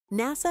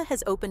NASA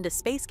has opened a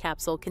space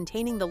capsule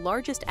containing the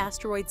largest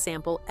asteroid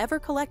sample ever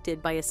collected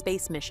by a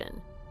space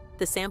mission.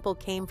 The sample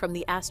came from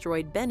the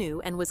asteroid Bennu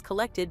and was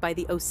collected by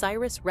the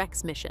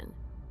OSIRIS-REx mission.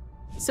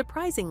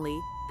 Surprisingly,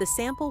 the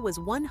sample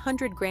was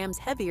 100 grams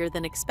heavier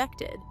than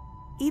expected,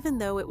 even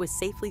though it was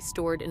safely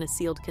stored in a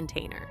sealed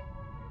container.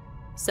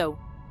 So,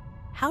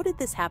 how did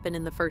this happen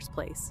in the first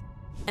place?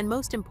 And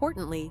most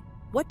importantly,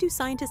 what do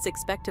scientists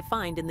expect to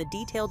find in the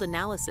detailed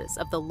analysis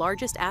of the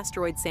largest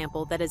asteroid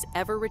sample that has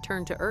ever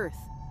returned to Earth?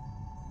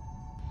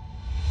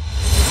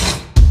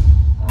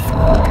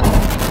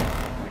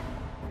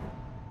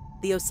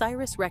 The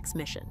OSIRIS-REx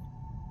mission.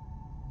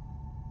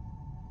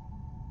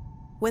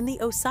 When the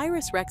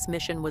OSIRIS-REx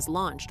mission was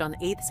launched on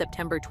 8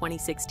 September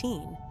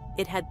 2016,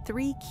 it had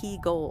three key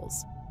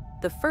goals.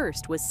 The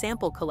first was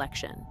sample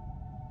collection.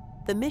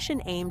 The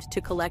mission aimed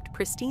to collect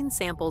pristine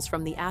samples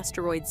from the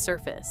asteroid's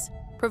surface,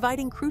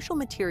 providing crucial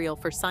material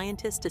for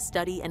scientists to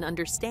study and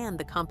understand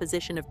the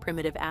composition of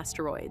primitive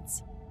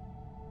asteroids.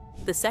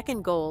 The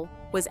second goal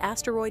was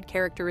asteroid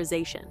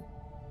characterization.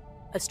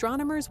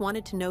 Astronomers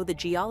wanted to know the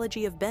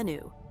geology of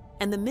Bennu,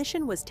 and the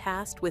mission was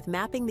tasked with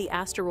mapping the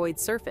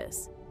asteroid's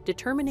surface,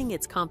 determining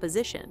its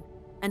composition,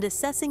 and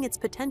assessing its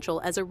potential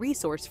as a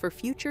resource for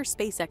future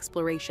space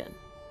exploration.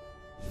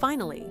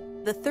 Finally,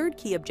 the third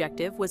key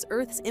objective was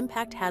Earth's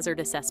impact hazard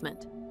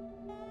assessment.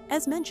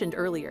 As mentioned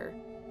earlier,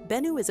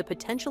 Bennu is a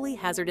potentially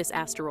hazardous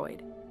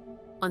asteroid.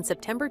 On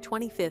September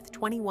 25,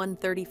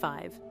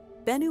 2135,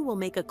 Bennu will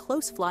make a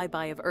close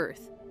flyby of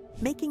Earth,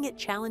 making it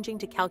challenging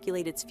to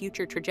calculate its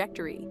future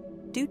trajectory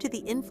due to the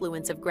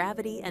influence of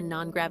gravity and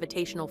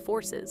non-gravitational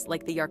forces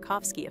like the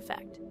Yarkovsky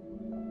effect.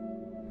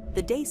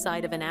 The day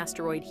side of an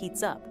asteroid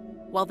heats up,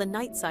 while the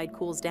night side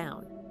cools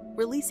down,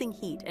 releasing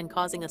heat and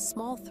causing a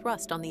small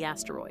thrust on the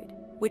asteroid,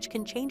 which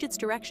can change its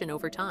direction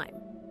over time.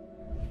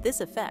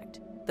 This effect,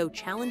 though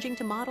challenging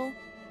to model,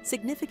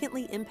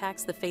 significantly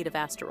impacts the fate of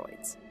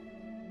asteroids.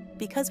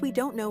 Because we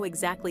don't know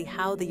exactly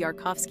how the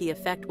Yarkovsky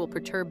effect will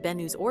perturb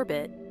Bennu's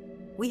orbit,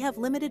 we have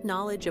limited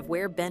knowledge of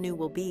where Bennu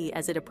will be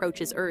as it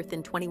approaches Earth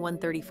in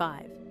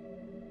 2135.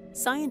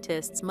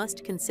 Scientists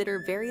must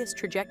consider various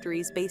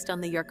trajectories based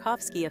on the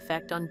Yarkovsky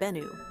effect on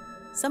Bennu,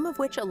 some of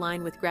which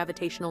align with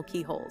gravitational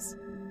keyholes.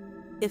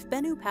 If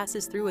Bennu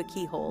passes through a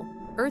keyhole,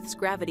 Earth's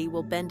gravity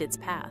will bend its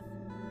path,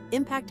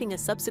 impacting a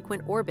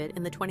subsequent orbit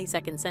in the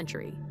 22nd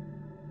century.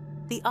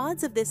 The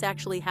odds of this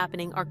actually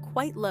happening are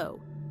quite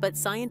low, but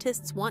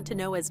scientists want to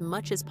know as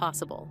much as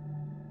possible.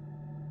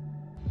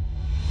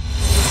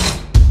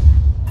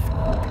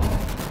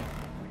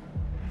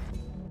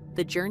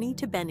 The journey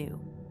to Bennu.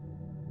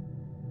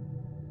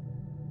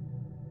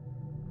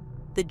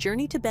 The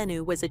journey to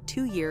Bennu was a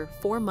 2-year,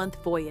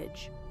 4-month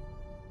voyage.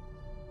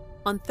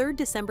 On 3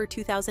 December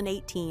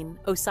 2018,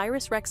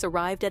 OSIRIS-REx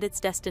arrived at its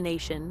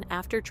destination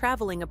after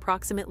traveling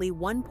approximately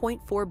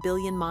 1.4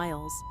 billion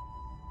miles.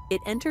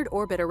 It entered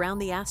orbit around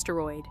the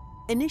asteroid,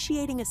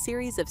 initiating a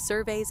series of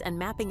surveys and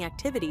mapping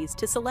activities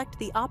to select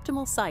the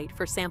optimal site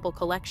for sample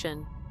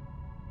collection.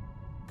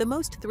 The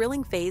most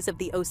thrilling phase of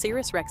the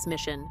OSIRIS-REx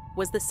mission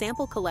was the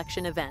sample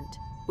collection event,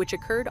 which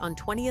occurred on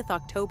 20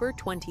 October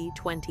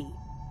 2020.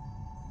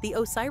 The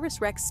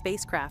OSIRIS-REx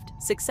spacecraft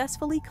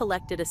successfully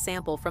collected a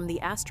sample from the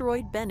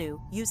asteroid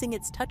Bennu using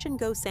its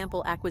touch-and-go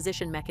sample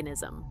acquisition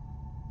mechanism.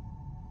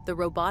 The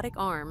robotic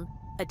arm,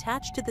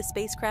 attached to the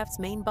spacecraft's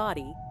main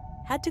body,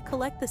 had to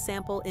collect the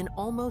sample in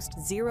almost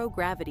zero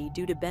gravity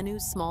due to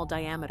Bennu's small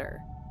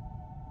diameter.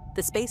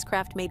 The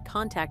spacecraft made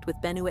contact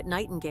with Bennu at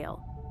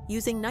Nightingale,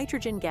 using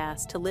nitrogen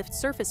gas to lift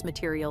surface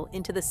material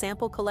into the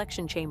sample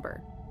collection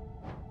chamber.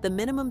 The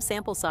minimum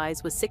sample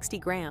size was 60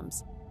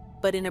 grams,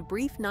 but in a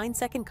brief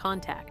 9-second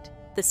contact,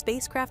 the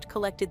spacecraft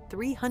collected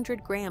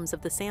 300 grams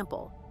of the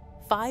sample,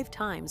 5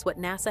 times what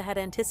NASA had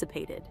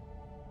anticipated.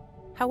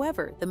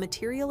 However, the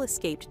material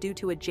escaped due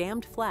to a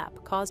jammed flap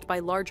caused by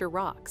larger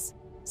rocks,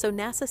 so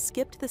NASA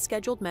skipped the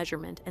scheduled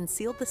measurement and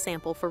sealed the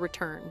sample for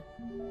return.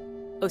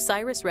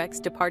 OSIRIS-REx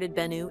departed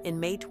Bennu in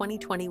May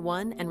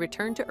 2021 and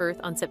returned to Earth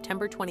on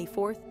September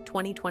 24,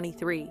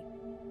 2023.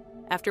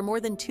 After more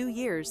than 2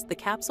 years, the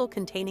capsule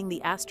containing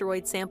the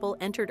asteroid sample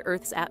entered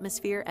Earth's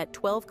atmosphere at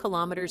 12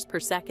 kilometers per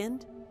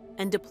second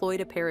and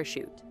deployed a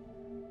parachute.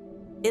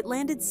 It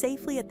landed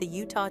safely at the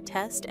Utah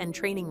Test and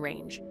Training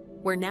Range,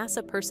 where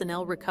NASA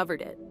personnel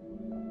recovered it.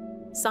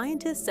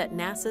 Scientists at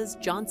NASA's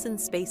Johnson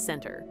Space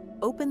Center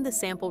opened the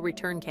sample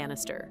return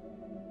canister,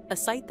 a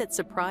sight that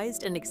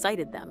surprised and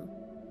excited them.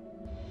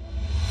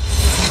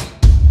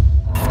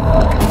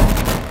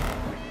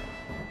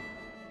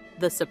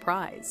 The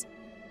surprise.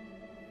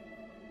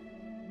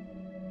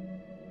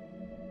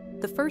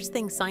 The first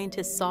thing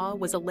scientists saw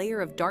was a layer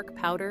of dark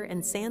powder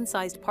and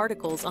sand-sized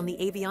particles on the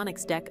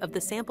avionics deck of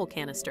the sample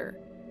canister,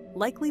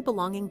 likely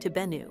belonging to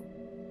Bennu.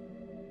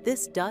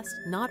 This dust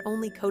not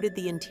only coated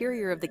the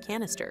interior of the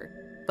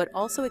canister, but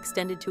also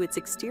extended to its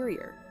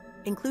exterior,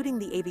 including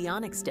the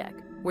avionics deck,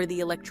 where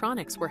the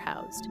electronics were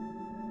housed.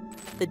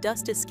 The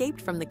dust escaped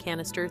from the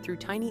canister through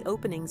tiny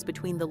openings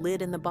between the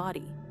lid and the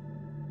body.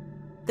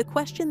 The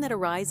question that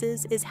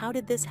arises is, how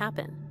did this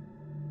happen?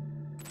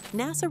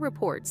 NASA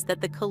reports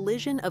that the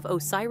collision of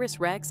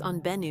OSIRIS-REx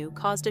on Bennu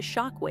caused a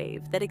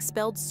shockwave that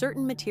expelled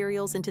certain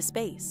materials into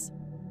space.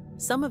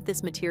 Some of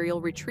this material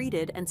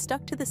retreated and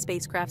stuck to the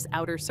spacecraft's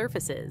outer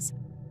surfaces,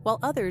 while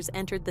others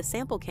entered the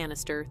sample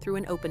canister through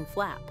an open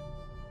flap.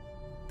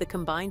 The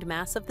combined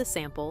mass of the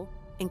sample,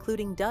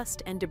 including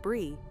dust and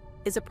debris,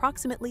 is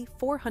approximately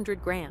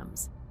 400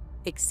 grams,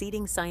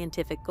 exceeding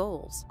scientific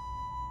goals.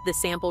 The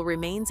sample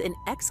remains in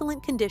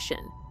excellent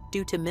condition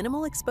due to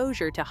minimal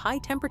exposure to high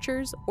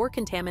temperatures or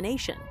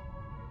contamination.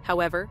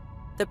 However,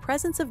 the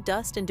presence of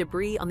dust and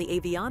debris on the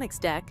avionics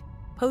deck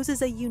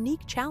poses a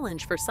unique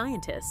challenge for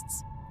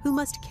scientists, who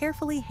must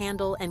carefully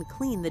handle and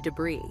clean the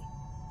debris.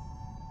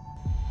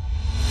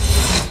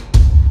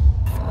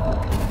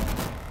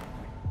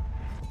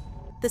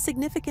 The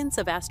significance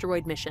of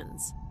asteroid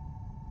missions.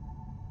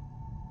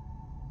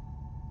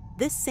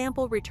 This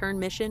sample return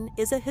mission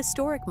is a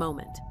historic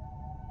moment.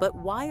 But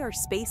why are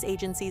space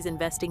agencies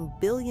investing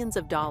billions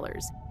of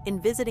dollars in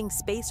visiting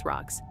space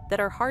rocks that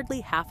are hardly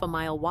half a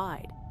mile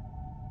wide?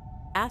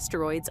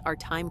 Asteroids are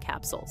time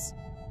capsules.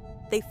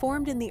 They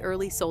formed in the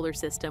early solar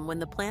system when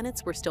the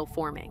planets were still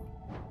forming.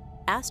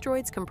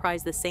 Asteroids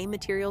comprise the same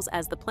materials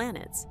as the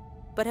planets,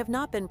 but have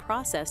not been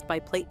processed by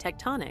plate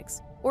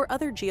tectonics or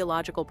other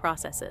geological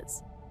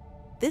processes.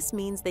 This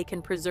means they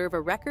can preserve a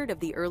record of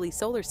the early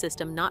solar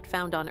system not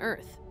found on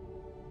Earth.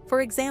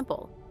 For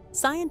example,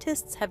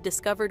 scientists have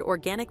discovered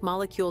organic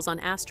molecules on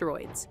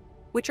asteroids,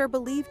 which are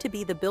believed to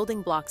be the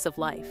building blocks of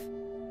life.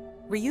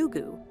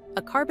 Ryugu,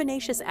 a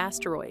carbonaceous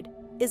asteroid,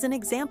 is an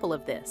example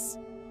of this.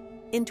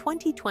 In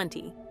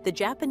 2020, the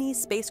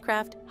Japanese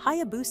spacecraft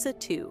Hayabusa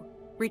 2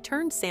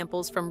 returned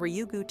samples from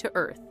Ryugu to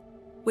Earth,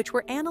 which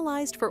were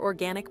analyzed for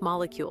organic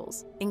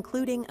molecules,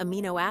 including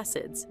amino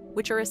acids,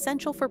 which are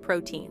essential for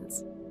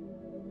proteins.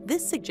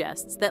 This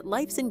suggests that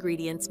life's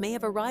ingredients may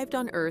have arrived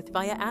on Earth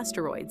via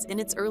asteroids in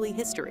its early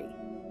history.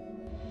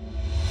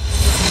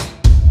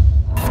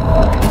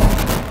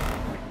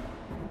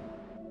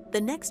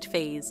 The next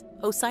phase,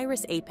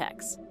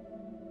 OSIRIS-REx.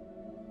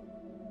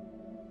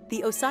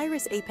 The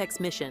OSIRIS-REx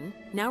mission,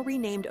 now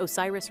renamed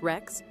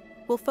OSIRIS-REx,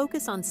 will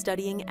focus on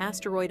studying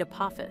asteroid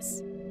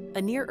Apophis,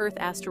 a near-Earth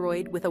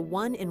asteroid with a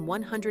 1 in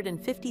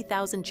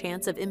 150,000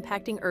 chance of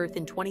impacting Earth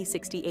in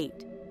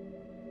 2068.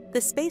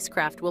 The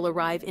spacecraft will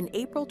arrive in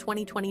April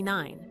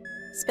 2029,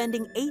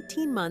 spending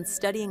 18 months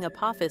studying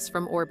Apophis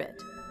from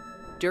orbit.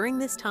 During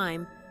this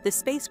time, the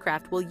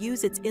spacecraft will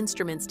use its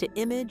instruments to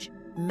image,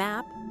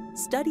 map,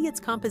 study its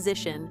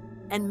composition,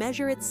 and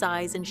measure its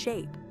size and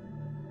shape.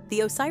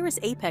 The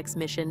OSIRIS-REx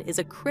mission is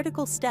a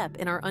critical step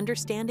in our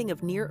understanding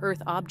of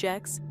near-Earth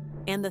objects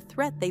and the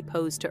threat they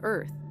pose to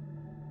Earth.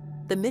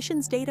 The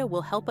mission's data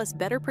will help us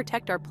better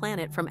protect our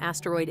planet from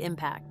asteroid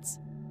impacts.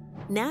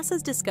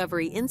 NASA's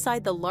discovery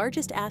inside the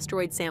largest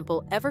asteroid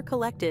sample ever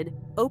collected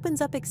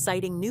opens up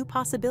exciting new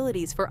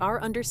possibilities for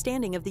our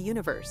understanding of the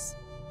universe.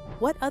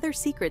 What other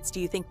secrets do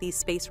you think these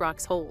space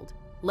rocks hold?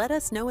 Let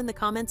us know in the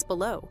comments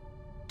below.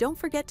 Don't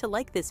forget to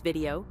like this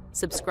video,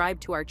 subscribe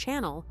to our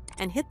channel,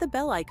 and hit the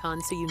bell icon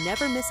so you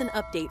never miss an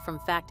update from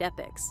Fact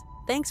Epics.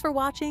 Thanks for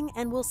watching,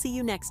 and we'll see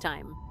you next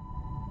time.